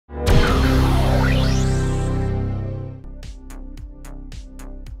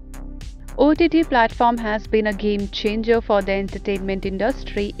OTT platform has been a game changer for the entertainment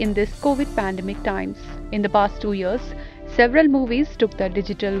industry in this COVID pandemic times. In the past 2 years, several movies took the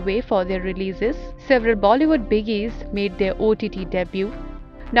digital way for their releases. Several Bollywood biggies made their OTT debut.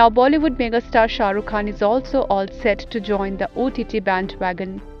 Now Bollywood megastar Shah Rukh Khan is also all set to join the OTT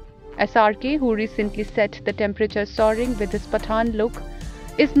bandwagon. SRK, who recently set the temperature soaring with his Pathan look,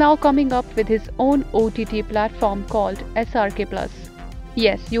 is now coming up with his own OTT platform called SRK Plus.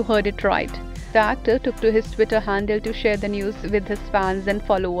 Yes, you heard it right. The actor took to his Twitter handle to share the news with his fans and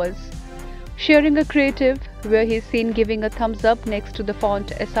followers. Sharing a creative where he is seen giving a thumbs up next to the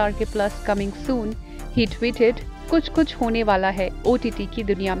font SRK Plus coming soon, he tweeted, "कुछ कुछ होने वाला है OTT की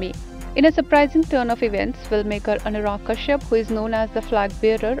दुनिया में." In a surprising turn of events, filmmaker Anurag Kashyap, who is known as the flag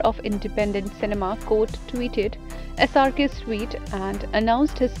bearer of independent cinema, quote tweeted SRK's tweet and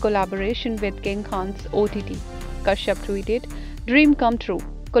announced his collaboration with King Khan's OTT. Kashyap tweeted, "Dream come true,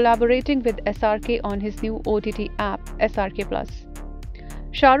 collaborating with SRK on his new OTT app SRK Plus."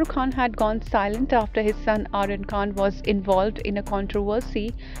 Shah Rukh Khan had gone silent after his son Aryan Khan was involved in a controversy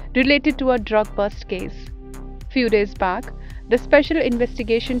related to a drug bust case. Few days back, the Special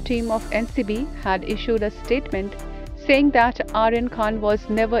Investigation Team of NCB had issued a statement saying that Aryan Khan was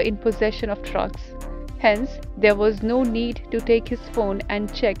never in possession of drugs. Hence, there was no need to take his phone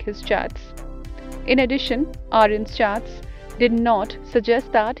and check his chats. In addition, Aryan's chats did not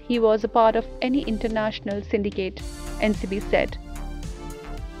suggest that he was a part of any international syndicate, NCB said.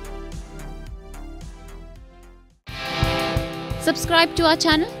 Subscribe to our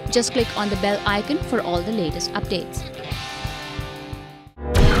channel. Just click on the bell icon for all the latest updates.